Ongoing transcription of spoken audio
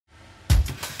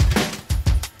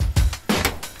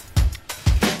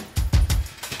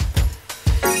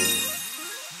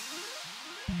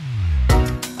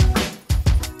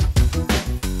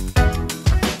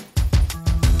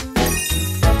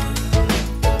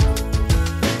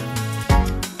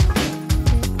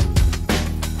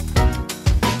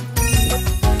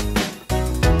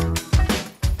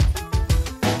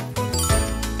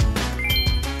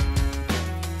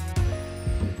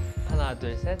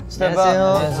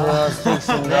안녕하세요.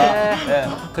 스트레이키즈입니다. 네.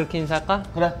 그렇게 인사할까?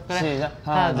 그래. 시작.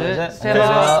 하나, 둘, 셋.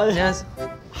 안녕하세요.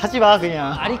 하지 마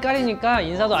그냥. 아리까리니까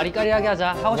인사도 아리까리하게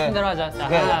하자. 하고 싶은 대로 하자. 자,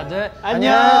 하나, 둘.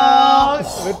 안녕.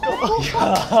 왜 또?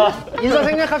 인사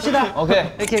생략합시다. 오케이.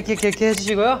 이렇게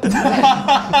해주시고요.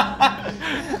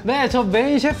 네, 저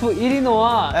메인 셰프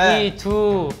이리노와 네. 이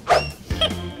두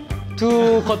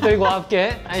것들과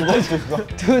함께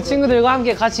두 친구들과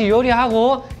함께 같이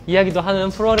요리하고 이야기도 하는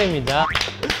프로그램입니다.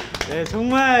 네,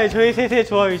 정말 저희 셋의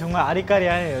조합이 정말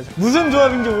아리까리하네요. 무슨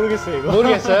조합인지 모르겠어요 이거.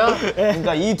 모르겠어요? 네.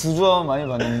 그러니까 이 두 조합은 많이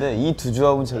봤는데 이 두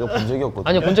조합은 제가 본 적이 없거든요.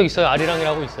 아니요, 본 적 있어요.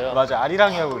 아리랑이라고 있어요. 맞아,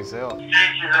 아리랑이 하고 있어요.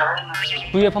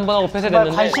 V앱 한 번 하고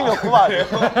폐쇄됐는데 관심이 없구만.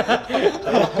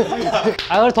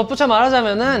 그걸 덧붙여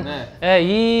말하자면은 네.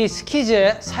 이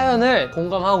스키즈의 사연을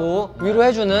공감하고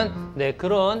위로해주는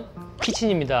그런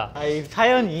키친입니다. 이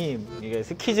사연이 이게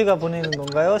스키즈가 보내는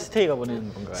건가요? 스테이가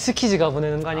보내는 건가요? 스키즈가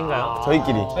보내는 거 아닌가요?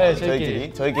 저희끼리. 네,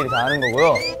 저희끼리 다 아는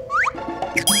거고요. 네,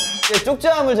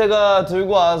 쪽지함을 제가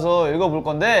들고 와서 읽어볼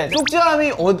건데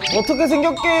쪽지함이 어떻게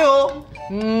생겼게요?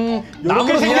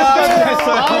 이렇게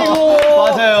생겼어요. 아이고.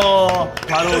 맞아요.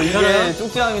 바로 이게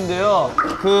쪽지함인데요.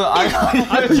 그 아직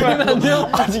안 돼요?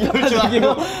 아직 열지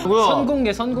마시고.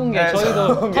 선공개. 네, 저희도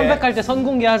선공개. 컴백할 때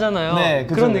선공개 하잖아요. 네,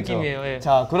 그쵸, 그런 그쵸. 느낌이에요. 예.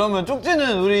 자, 그러면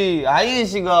쪽지는 우리 아이엔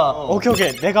씨가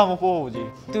오케이. 내가 한번 뽑아보지.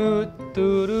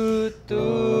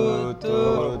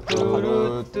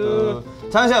 뚜뚜루뚜뚜뚜뚜.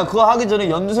 잠시만, 그거 하기 전에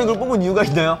연두색을 뽑은 이유가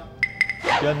있나요?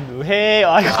 연두해.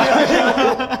 아이고.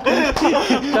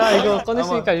 자, 이거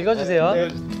꺼냈으니까 읽어주세요. 네.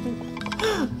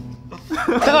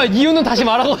 잠깐, 이유는 다시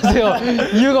말하고 가세요.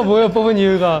 이유가 뭐예요? 뽑은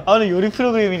이유가? 오늘 요리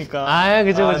프로그램이니까.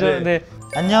 그죠. 네. 네.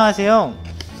 안녕하세요.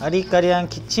 아리까리한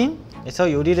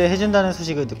키친에서 요리를 해준다는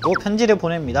소식을 듣고 편지를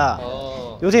보냅니다.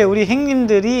 요새 우리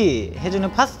행님들이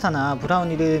해주는 파스타나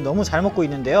브라우니를 너무 잘 먹고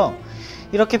있는데요.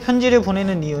 이렇게 편지를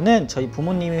보내는 이유는 저희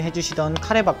부모님이 해주시던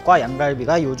카레밥과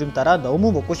양갈비가 요즘 따라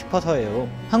너무 먹고 싶어서예요.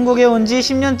 한국에 온 지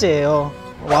 10년째예요.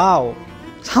 와우.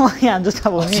 상황이 안 좋다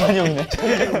보니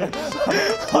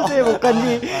호주에 못 간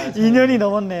지 2년이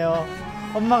넘었네요.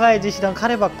 엄마가 해주시던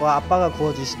카레밥과 아빠가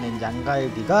구워주시는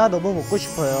양갈비가 너무 먹고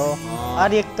싶어요.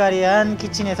 아리까리한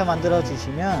키친에서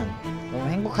만들어주시면 너무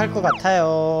행복할 것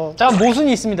같아요. 자,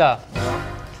 모순이 있습니다.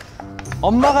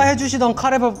 엄마가 해주시던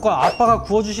카레밥과 아빠가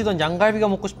구워주시던 양갈비가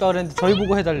먹고 싶다 그랬는데 저희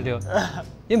보고 해달래요.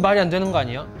 이건 말이 안 되는 거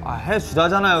아니에요?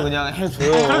 해주다잖아요. 그냥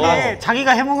해줘요. 그러게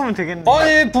자기가 해먹으면 되겠네.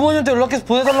 아니, 부모님한테 연락해서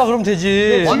보내달라 그러면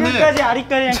되지. 지금까지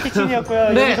아리까리한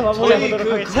키친이었고요. 네, 여기서 마무리해보도록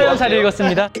저희 하겠습니다. 사연 잘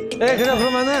읽었습니다. 네,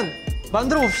 그러면은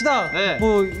만들어 봅시다. 네.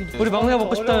 뭐 우리 막내가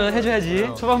먹고 싶다면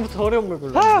해줘야지. 초반부터 어려운 걸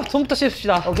골라. 손부터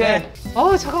씻읍시다. 오케이. 네.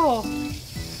 차가워.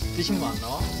 드신 거 안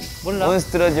나와? 몰라.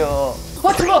 몬스트러죠.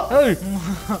 뜨거!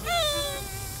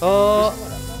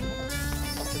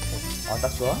 딱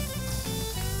좋아.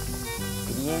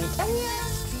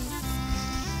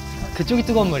 그쪽이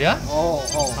뜨거운 물이야?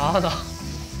 나.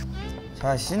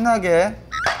 자, 신나게.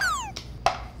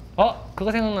 그거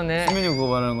생각나네. 메뉴 그거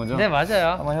말하는 거죠? 네,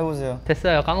 맞아요. 한번 해보세요.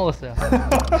 됐어요. 까먹었어요.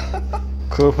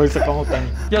 그걸 벌써 까먹다니.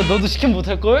 야, 너도 시키면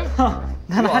못할걸?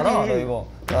 난 이거 알아, 하지. 나 이거.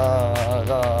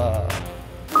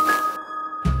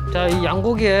 자, 이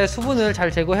양고기에 수분을 잘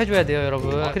제거해줘야 돼요,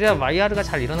 여러분. 그래야 마이하르가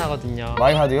잘 일어나거든요.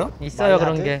 마이하드요? 있어요, 마이하드?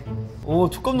 그런 게. 오,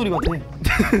 촉감놀이 같아.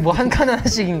 뭐 한 칸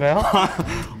하나씩인가요?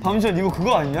 밤시간 이거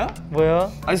그거 아니냐?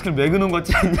 뭐요? 아이스크림 매그넘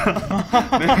같지 않냐?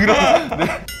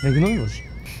 매그넘이 뭐지?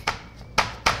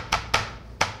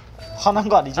 화난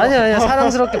거 아니죠? 아니야,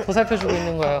 사랑스럽게 보살펴주고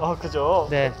있는 거예요. 그죠?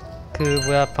 네,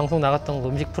 방송 나갔던 거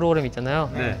음식 프로그램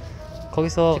있잖아요. 네.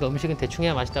 거기서 제가 음식은 대충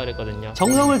해야 맛있다 그랬거든요.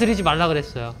 정성을 들이지 말라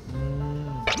그랬어요.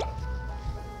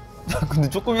 근데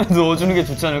조금이라도 넣어주는 게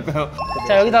좋지 않을까요?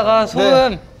 자, 여기다가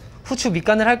소금, 후추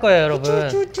밑간을 할 거예요, 여러분.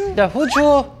 자, 후추.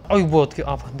 이거 뭐 어떻게?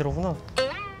 반대로구나.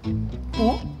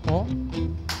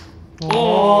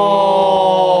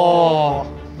 오.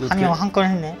 한영 한 건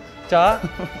했네. 자.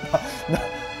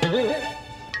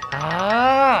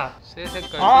 새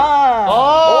색깔.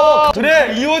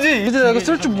 그래, 이거지. 근데 나 이거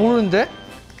쓸 줄 모르는데?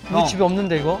 우리 형. 집에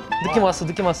없는데 이거? 느낌 왔어.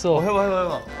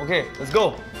 해봐. 오케이, let's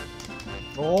go.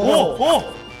 오.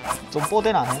 좀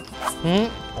뽀대는 안 해?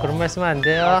 그런 말씀은 안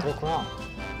돼요. 그렇구나.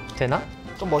 되나?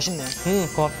 좀 멋있네.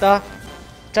 고맙다.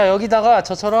 자, 여기다가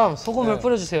저처럼 소금을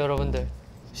뿌려주세요, 여러분들.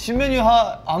 신메뉴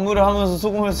안무를 하면서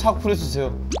소금을 싹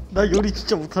뿌려주세요. 나 요리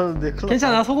진짜 못하는데.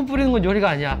 괜찮아, 소금 뿌리는 건 요리가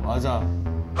아니야. 맞아.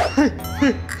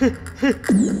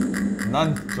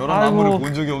 난 저런 아이고. 안무를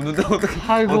본 적이 없는데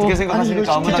아이고. 어떻게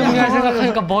생각하십니까? 아니, 이거 뒷정리할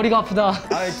생각하니까 머리가 아프다.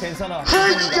 아이, 괜찮아.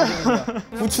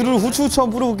 후추 한번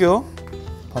뿌려볼게요.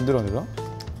 반대로 하니까.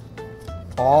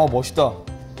 멋있다.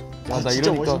 야, 나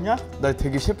진짜 이러니까 멋있냐? 나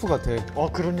되게 셰프 같아.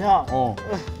 그러냐?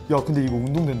 야, 근데 이거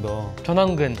운동된다.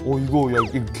 전완근. 이거 야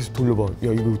이거 계속 돌려봐. 야,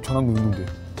 이거 전완근 운동돼.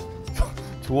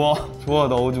 좋아.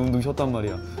 나 어제 운동 쉬었단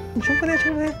말이야.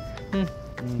 충분해.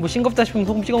 뭐 싱겁다 싶으면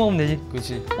소금 찍어 먹으면 되지.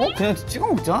 그렇지. 그냥 찍어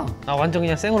먹자. 아 완전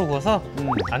그냥 생으로 구워서?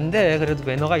 안 돼. 그래도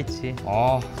매너가 있지.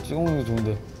 찍어 먹는 게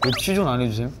좋은데. 왜 취존 안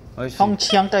해주셈? 아저씨. 형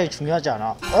취향 따위 중요하지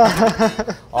않아.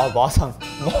 마상.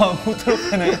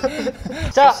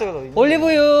 못들었네. 자,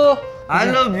 올리브유. I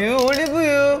love you,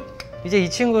 올리브유. 이제 이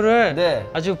친구를 네.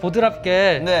 아주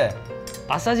보드랍게 네.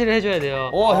 마사지를 해줘야 돼요.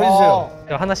 해주세요.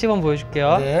 하나 시범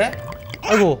보여줄게요. 네.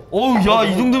 아이고. 야,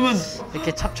 이 정도면.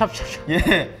 이렇게 찹찹찹.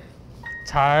 예.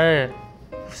 잘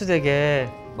흡수되게.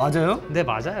 맞아요? 네,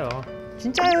 맞아요.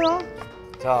 진짜예요.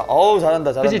 자,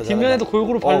 잘한다. 그치, 뒷면에도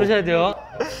골고루 바르셔야 돼요.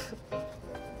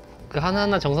 그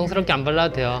하나하나 정성스럽게 안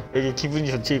발라도 돼요. 여기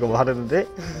기분이 좋지 이거 바르는데?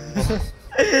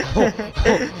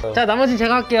 자, 나머지는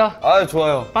제가 할게요.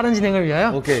 좋아요. 빠른 진행을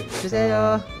위하여. 오케이.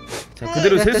 주세요. 자,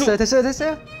 그대로 네, 세수.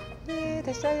 됐어요. 네,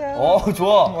 됐어요.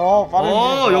 좋아.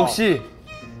 빠른 역시.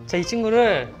 자, 이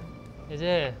친구를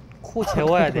이제 코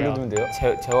재워야 돼요. 돌려두면 돼요?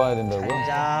 재워야 된다고요?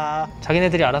 자,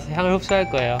 자기네들이 알아서 향을 흡수할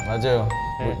거예요. 맞아요.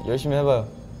 네. 열심히 해봐요.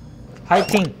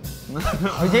 파이팅!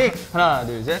 화이팅! 하나,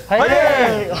 둘, 셋.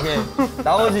 화이팅! 오케이.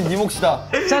 나머지 네 몫이다.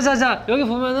 자, 여기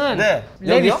보면은 네.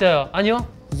 랩 여기요? 있어요. 아니요.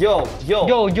 요.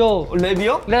 요.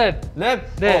 랩이요? 랩. 랩?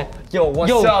 네. Yo, what's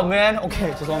Yo. up, man?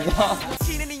 오케이, 죄송합니다.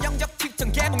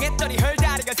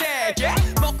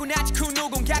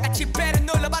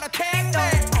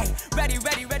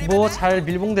 뭐 잘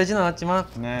밀봉되진 않았지만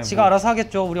네, 지가 알아서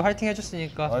하겠죠. 우리 화이팅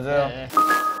해줬으니까. 맞아요. 네.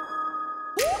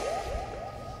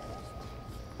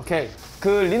 오케이.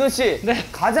 리노 씨. 네.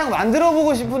 가장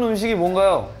만들어보고 싶은 음식이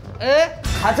뭔가요? 에?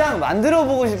 가장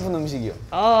만들어보고 싶은 음식이요.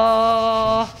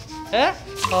 에?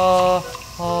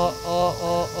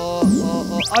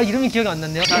 이름이 기억이 안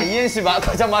났네요. 이엔 씨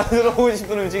가장 만들어보고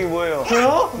싶은 음식이 뭐예요?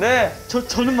 저요? 네.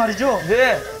 저는 말이죠.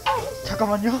 네.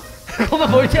 잠깐만요.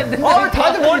 그거만 멀티 안 된다.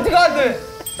 다들 멀티가 안 돼.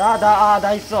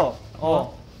 나 있어.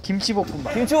 어.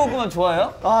 김치볶음밥. 김치볶음밥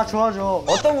좋아요? 좋아죠.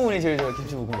 어떤 부분이 제일 좋아요,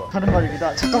 김치볶음밥? 하는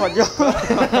말입니다. 잠깐만요.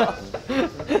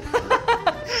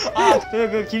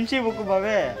 그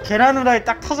김치볶음밥에 계란 후라이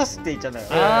딱 터졌을 때 있잖아요.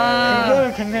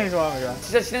 그걸 굉장히 좋아합니다.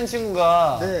 진짜 친한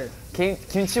친구가 네.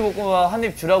 김치볶음밥 한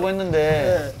입 주라고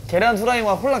했는데 계란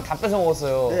후라이만 홀랑 다 뺏어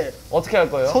먹었어요. 네. 어떻게 할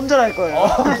거예요? 손절할 거예요.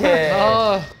 오케이.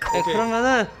 네,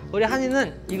 그러면은 우리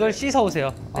한이는 이걸 씻어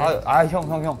오세요. 네.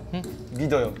 형. 응?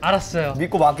 믿어요. 알았어요.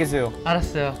 믿고 맡기세요.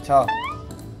 알았어요. 자.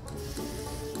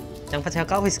 양파 제가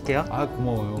까고 있을게요.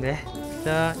 고마워요. 네.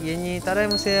 자, 이엔이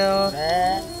따라해보세요.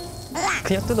 네.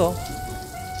 그냥 뜯어.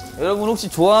 여러분 혹시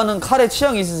좋아하는 카레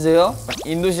취향 있으세요?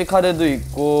 인도식 카레도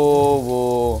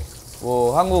있고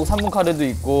뭐 한국 3분 카레도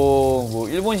있고 뭐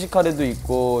일본식 카레도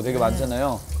있고 되게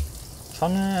많잖아요.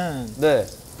 저는 네.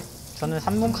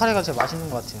 3분 카레가 제일 맛있는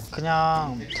것 같아요.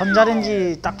 그냥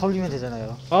전자레인지 딱 돌리면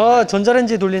되잖아요.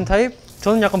 전자레인지에 돌리는 타입?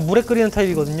 저는 약간 물에 끓이는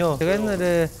타입이거든요. 제가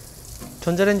옛날에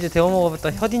전자레인지 데워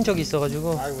먹어봤다 혀딘 적이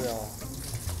있어가지고. 아이고야.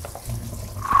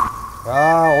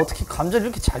 야, 어떻게 감자를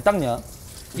이렇게 잘 닦냐?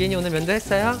 이엔이 오늘 면도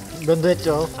했어요?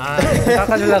 면도했죠.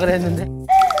 깎아주려고 그랬는데.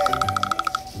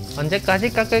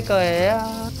 언제까지 깎을 거예요?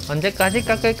 언제까지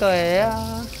깎을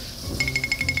거예요?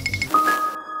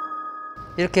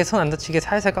 이렇게 손 안 다치게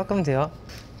살살 깎으면 돼요.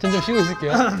 전 좀 쉬고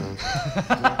있을게요.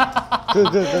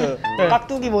 네.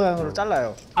 깍두기 모양으로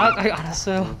잘라요.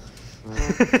 알았어요.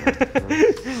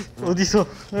 어디서?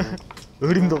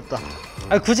 어림도 없다.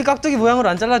 굳이 깍두기 모양으로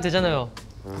안 잘라도 되잖아요.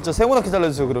 진짜 세모나게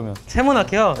잘라주세요 그러면.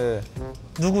 세모나게요? 네.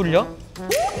 누구를요?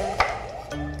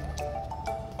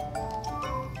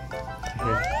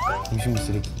 음식물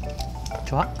쓰레기.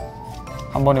 좋아?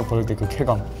 한 번에 버릴 때 그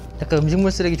쾌감. 약간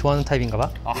음식물 쓰레기 좋아하는 타입인가 봐?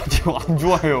 저 안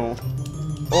좋아해요.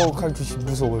 칼 조심,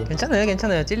 무서워요.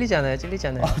 괜찮아요. 찔리지 않아요.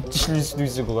 찔릴 수도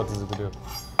있을 것 같아서 그래요.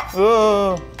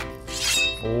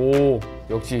 오,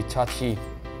 역시 자치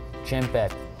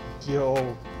잼백.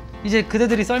 귀여워. 이제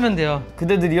그대들이 썰면 돼요.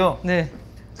 그대들이요? 네.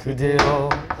 그대요.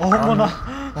 어머나.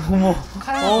 어머.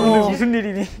 오늘 무슨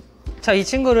일이니? 자, 이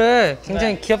친구를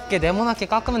굉장히 귀엽게 네모나게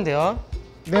깎으면 돼요.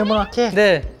 네모나게?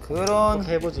 네. 그런.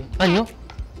 해보지. 아니요.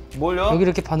 뭘요? 여기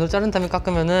이렇게 반으로 자른 다음에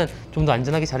깎으면은 좀 더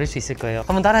안전하게 자를 수 있을 거예요.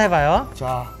 한번 따라해봐요.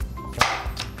 자.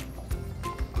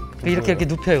 이렇게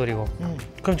눕혀요. 그리고. 응.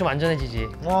 그럼 좀 안전해지지.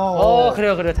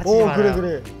 그래요. 다치지 말아요.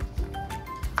 그래.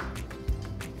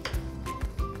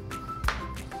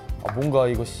 뭔가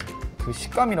이거 그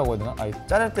식감이라고 해야 되나?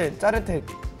 자를 때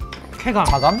쾌감.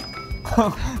 자감?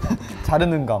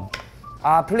 자르는 감.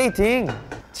 플레이팅.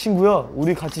 친구야,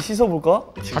 우리 같이 씻어볼까?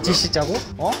 같이 씻자고?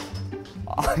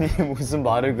 아니 무슨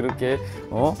말을 그렇게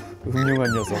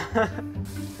훌륭한 녀석.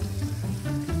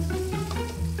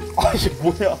 아 이게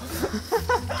뭐야?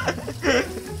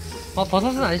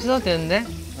 버섯은 안 씻어도 되는데?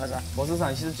 맞아. 버섯은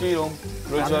안 씻었지롱.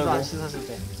 그럴 줄 마늘도 안 알고. 씻었을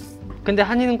때. 근데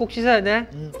한이는 꼭 씻어야 돼?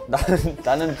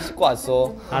 나는 씻고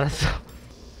왔어. 알았어.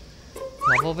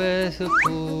 마법의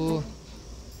스프.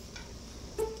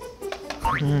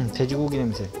 돼지고기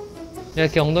냄새.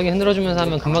 이렇게 엉덩이 흔들어주면서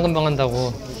하면 금방금방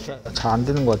한다고. 잘 안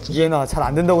되는 거 같지? 얘나 잘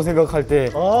안 된다고 생각할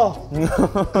때.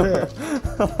 그래.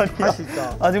 할 수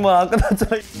있다. 아직만 안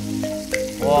끝났잖아.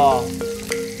 와.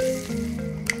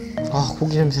 아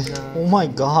고기 냄새. 오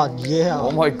마이 갓. 예.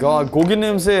 오 마이 갓. 고기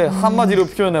냄새 한마디로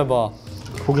표현해봐.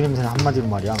 고기 냄새는 한마디로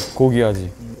말이야.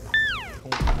 고기야지.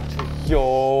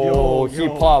 Yo,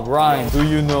 hip hop rhyme. Do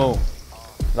you know?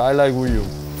 I like 우유.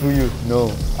 Do you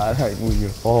know? I like 우유.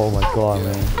 Oh my god,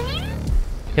 man.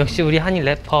 역시 우리 한이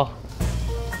래퍼.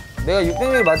 내가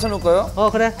 600ml 맞춰놓을까요?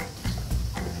 그래.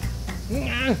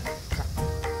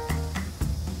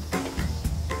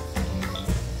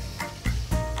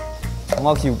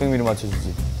 정확히 600ml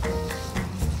맞춰주지.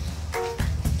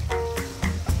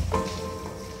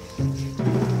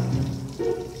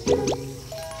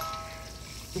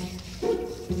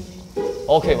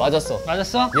 오케이, 맞았어.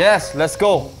 맞았어? Yes, let's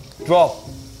go. Drop.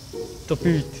 The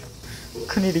beat.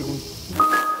 큰일이고.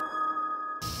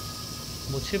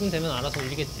 뭐 7분 되면 알아서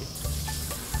올리겠지.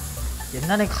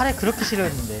 옛날엔 카레 그렇게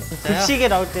싫어했는데. 진짜요? 급식에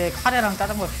나올 때 카레랑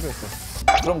짜장면 필요했어.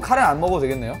 그럼 카레 안 먹어도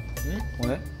되겠네요? 응?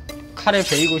 오늘? 카레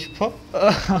베이고 싶어?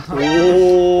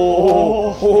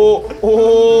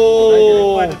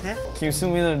 오. 해도 돼?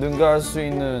 김수민을 능가할 수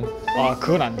있는. 아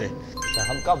그건 안 돼. 자,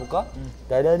 한번 까볼까?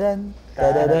 따라란,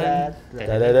 따라란,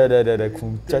 따라라라라라,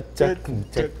 쿵짜짝,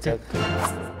 쿵짜짝.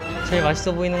 제일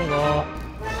맛있어 보이는 거.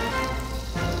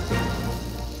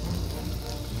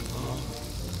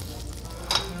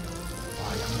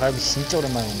 양갈비 진짜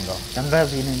오랜만에 먹는다.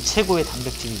 양갈비는 최고의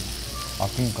단백질이야. 아,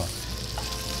 그니까.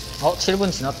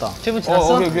 7분 지났다. 7분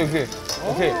지났어?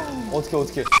 오케이.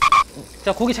 어떻게.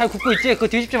 자, 고기 잘 굽고 있지? 그거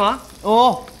뒤집지 마.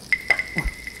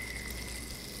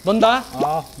 넣는다.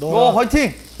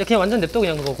 화이팅! 야, 그냥 완전 냅둬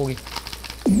그냥 그거 고기.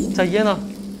 자, 이해나.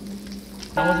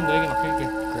 나머지는 너에게 맡길게.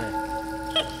 그래.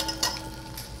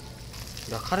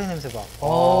 야 카레 냄새 봐.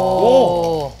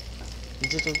 오.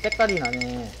 이제 좀 때깔이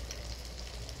나네.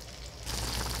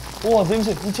 우와,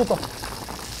 냄새 미쳤다.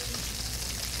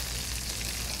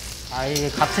 아 이게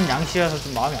같은 양씨라서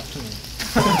좀 마음이 아프네.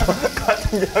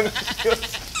 같은 양이야.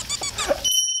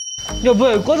 야,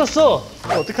 뭐야, 이거 꺼졌어.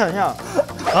 어떻게 하냐?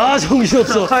 아,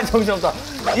 정신없어. 정신없다.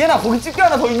 얘나, 거기 집게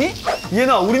하나 더 있니?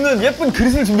 얘나, 우리는 예쁜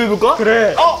그릇을 준비해볼까?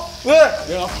 그래. 왜?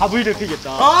 내가 밥을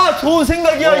데피겠다. 아, 좋은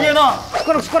생각이야, 얘나.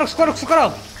 숟가락.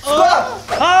 숟가락!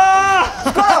 아!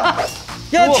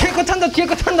 야, 우와. 뒤에 거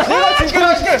탄다. 내가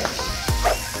줄게.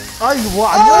 아 이거 뭐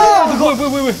안 열려?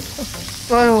 뭐야.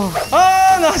 아유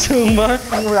아, 나 정말.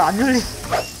 이거 왜 안 열리?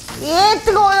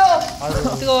 뜨거워요.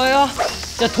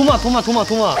 야, 도마.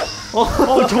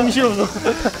 정신없어.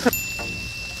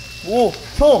 오,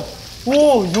 형.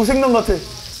 오, 요생남 같아.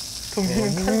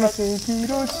 정신은 칼같이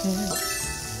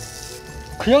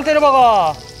그냥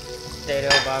때려박아.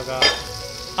 때려박아.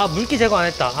 아, 물기 제거 안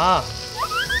했다. 아.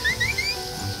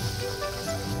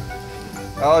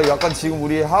 아, 약간 지금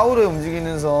우리 하울의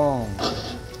움직이는 성,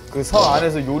 그 성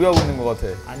안에서 요리하고 있는 것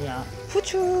같아. 아니야.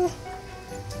 후추.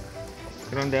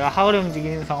 그럼 내가 하울의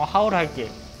움직이는 상어 하울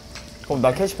할게. 그럼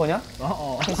나 캐시퍼냐?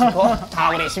 캐시퍼?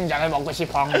 하울의 심장을 먹고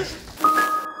싶어.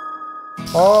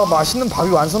 아, 맛있는 밥이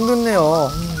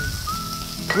완성됐네요.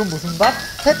 그건 무슨 밥?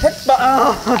 햇밥.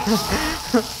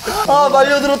 아,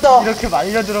 말려들었다. 이렇게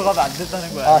말려 들어가면 안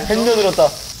된다는 거야. 아, 햄려들었다.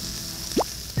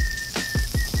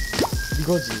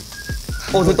 이거지.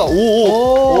 됐다.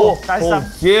 오.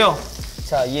 쌀쌈. 예요.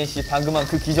 자, 이엔 씨 방금 한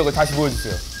그 기적을 다시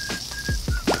보여주세요.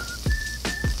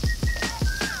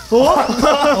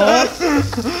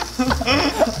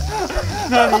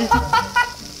 나니.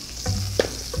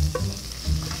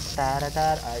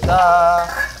 따라따라.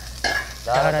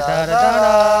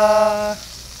 따라따라따라.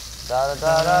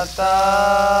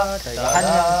 따라따라따.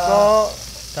 한명 거.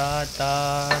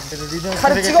 따따.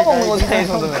 칼에 찍어 먹는 거잖아, 이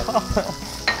정도면.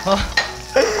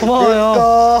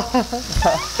 고마워요.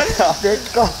 내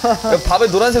거. 밥에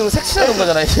노란색으로 색칠하는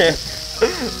거잖아, 이게.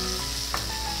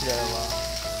 기다려봐.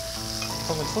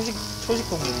 형은 초식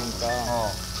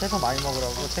동물이니까 채소 많이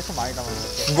먹으라고 채소 많이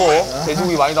담아줄게. 죽어.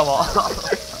 돼지고기 많이 담아.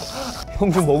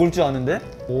 형 좀 먹을 줄 아는데?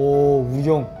 오,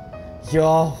 우영.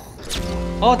 이야.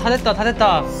 다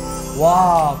됐다.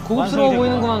 와, 고급스러워 완성이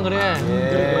보이는구만, 그래.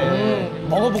 예.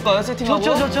 먹어볼까요? 세팅하고?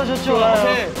 좋죠.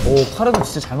 오, 카레도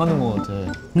진짜 잘 만든 것 같아.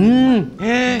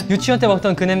 유치원 때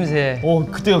먹던 그 냄새.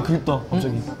 그때가 그립다,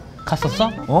 갑자기. 갔었어?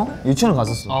 유치원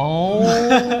갔었어.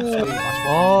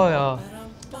 야.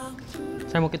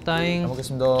 잘 먹겠다잉. 잘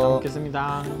먹겠습니다.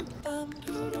 먹겠습니다.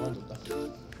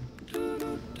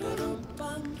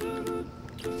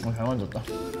 잘 만졌다.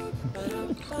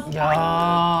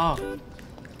 야,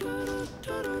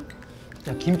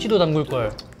 김치도 담글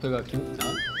걸.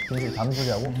 김치 다른 소리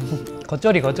하고?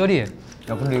 겉절이. 야,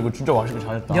 근데 이거 진짜 맛있게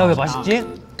잘했다. 야, 왜 맛있지?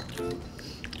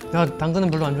 야,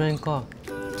 당근은 별로 안 좋아하니까.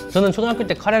 저는 초등학교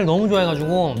때 카레를 너무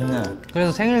좋아해가지고 네.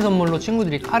 그래서 생일 선물로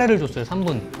친구들이 카레를 줬어요,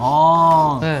 3분.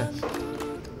 네.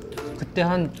 그때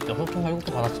한 6통,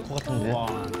 7통 받았을 것 같은데.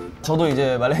 저도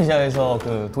이제 말레이시아에서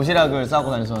그 도시락을 싸고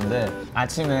다녔었는데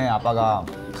아침에 아빠가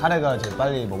카레가 제일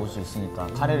빨리 먹을 수 있으니까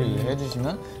카레를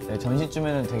해주시면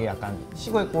점심쯤에는 되게 약간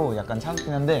식어있고 약간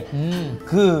차갑긴 한데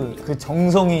그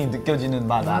정성이 느껴지는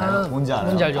맛 알아요? 뭔지 알아요?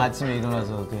 뭔지 알죠. 아침에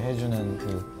일어나서 그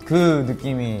해주는 그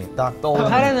느낌이 딱 떠오르는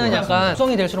카레는 약간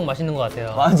숙성이 될수록 맛있는 것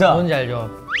같아요. 맞아. 뭔지 알죠?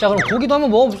 자, 그럼 고기도 한번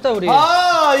먹어봅시다, 우리.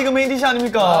 이거 메인 디시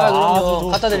아닙니까?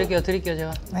 그럼요. 갖다 드릴게요,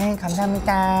 제가. 네,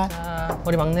 감사합니다. 자,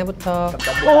 우리 막내부터.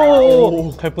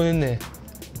 갈 뻔했네.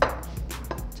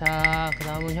 자, 그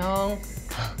다음은 형.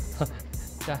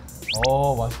 자,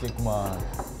 맛있겠구만.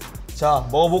 자,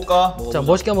 먹어볼까? 자,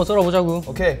 멋있게 한번 썰어보자고.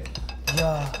 오케이.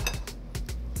 이야.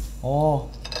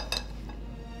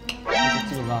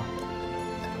 찍어가.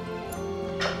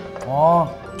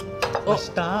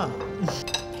 맛있다.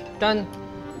 일단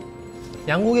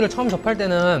양고기를 처음 접할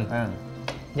때는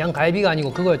양갈비가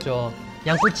아니고 그거였죠.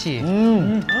 양꼬치.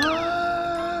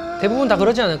 대부분 다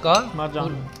그러지 않을까? 맞아.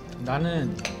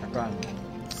 나는 약간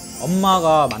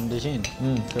엄마가 만드신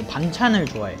그 반찬을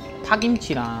좋아해.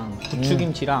 파김치랑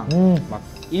부추김치랑 막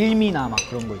일미나 막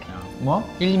그런 거 있잖아. 뭐?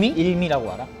 일미?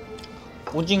 일미라고 알아?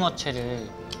 오징어채를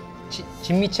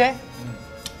진미채?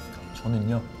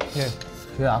 저는요. 네.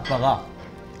 그 아빠가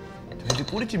돼지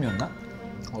꼬리찜이었나?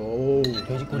 오.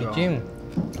 돼지꼬리찜.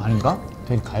 아닌가?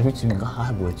 돼지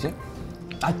갈비찜인가? 뭐였지?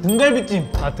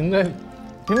 등갈비찜. 등갈비.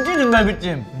 김치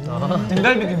등갈비찜.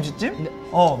 등갈비 김치찜?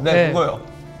 네. 네, 그거요.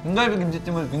 등갈비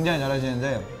김치찜을 굉장히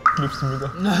잘하시는데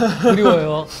맵습니다.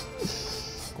 그리워요.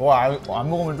 그거 안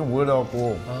먹으면 좀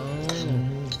오래돼갖고.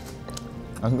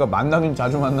 그러니까 만나긴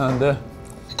자주 만나는데.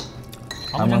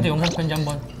 아버지한테 영상 편지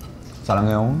한번.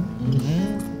 사랑해요.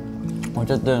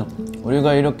 어쨌든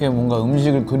우리가 이렇게 뭔가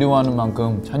음식을 그리워하는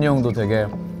만큼 찬이 형도 되게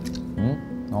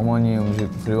어머니 음식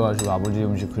그리워하시고 아버지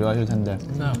음식 그리워하실 텐데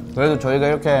그래도 저희가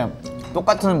이렇게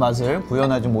똑같은 맛을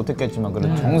구현하지 못했겠지만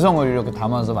그래도 정성을 이렇게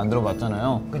담아서 만들어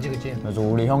봤잖아요. 그치. 그래서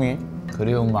우리 형이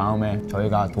그리운 마음에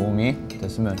저희가 도움이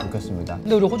됐으면 좋겠습니다.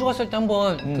 근데 우리 호주 갔을 때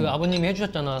한번 그 아버님이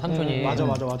해주셨잖아, 삼촌이.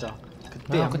 맞아.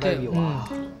 그때 양갈비 와.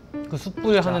 그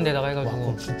숯불 하는 데다가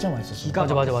해가지고. 진짜 맛있었어. 기가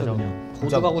맞아. 막혔어.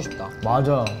 호주 가고 싶다.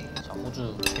 맞아. 진짜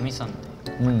호주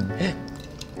재밌었는데.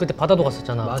 그때 바다도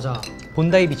갔었잖아. 맞아.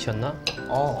 본다이 비치였나?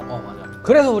 맞아.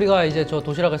 그래서 우리가 이제 저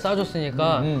도시락을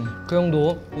싸줬으니까 그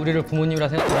형도 우리를 부모님이라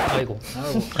생각하고 아이고.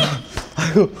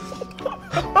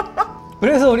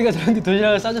 그래서 우리가 저한테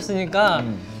도시락을 싸줬으니까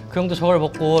그 형도 저걸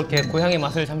먹고 이렇게 고향의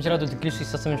맛을 잠시라도 느낄 수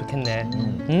있었으면 좋겠네.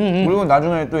 그리고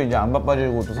나중에 또 이제 안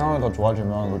바빠지고 또 상황이 더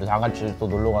좋아지면 우리 다 같이 또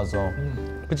놀러 가서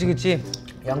그치.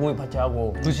 양고기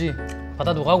파티하고 그치.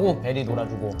 바다도 가고. 베리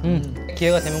놀아주고.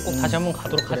 기회가 되면 꼭 다시 한번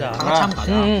가도록 하자. 다 같이 한번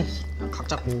가자. 각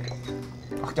잡고.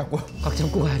 각 잡고. 각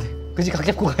잡고 가야 돼. 그치, 각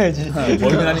잡고 가야지.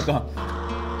 멀긴 하니까.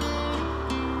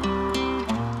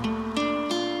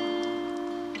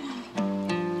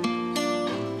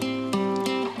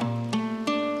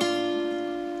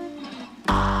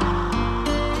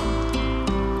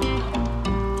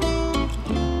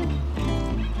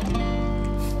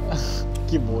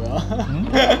 이게 뭐야?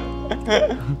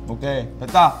 오케이,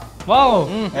 됐다. 와우.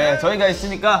 예, 저희가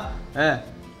있으니까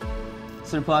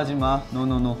슬퍼하지 마.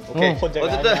 노노노. 오케이.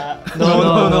 어쨌든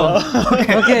노노노.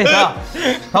 오케이. 자,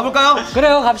 가볼까요?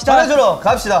 그래요, 갑시다. 잘해주러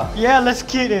갑시다. Yeah, let's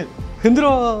get it.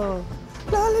 흔들어.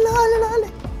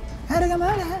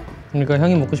 그러니까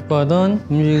형이 먹고 싶어하던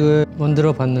음식을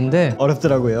만들어 봤는데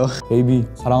어렵더라고요. 베이비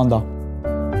사랑한다.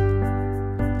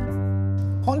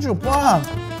 펀치로 빵.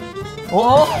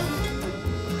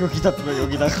 여기다 두면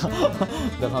여기다가.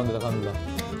 나 갑니다.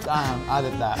 짱.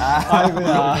 됐다.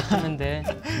 아이고야. 했는데.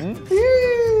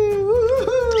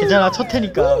 괜찮아, 첫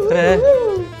해니까. 그래.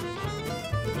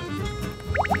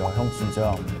 야, 형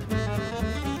진짜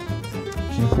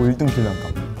김포 1등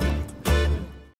킬러인가?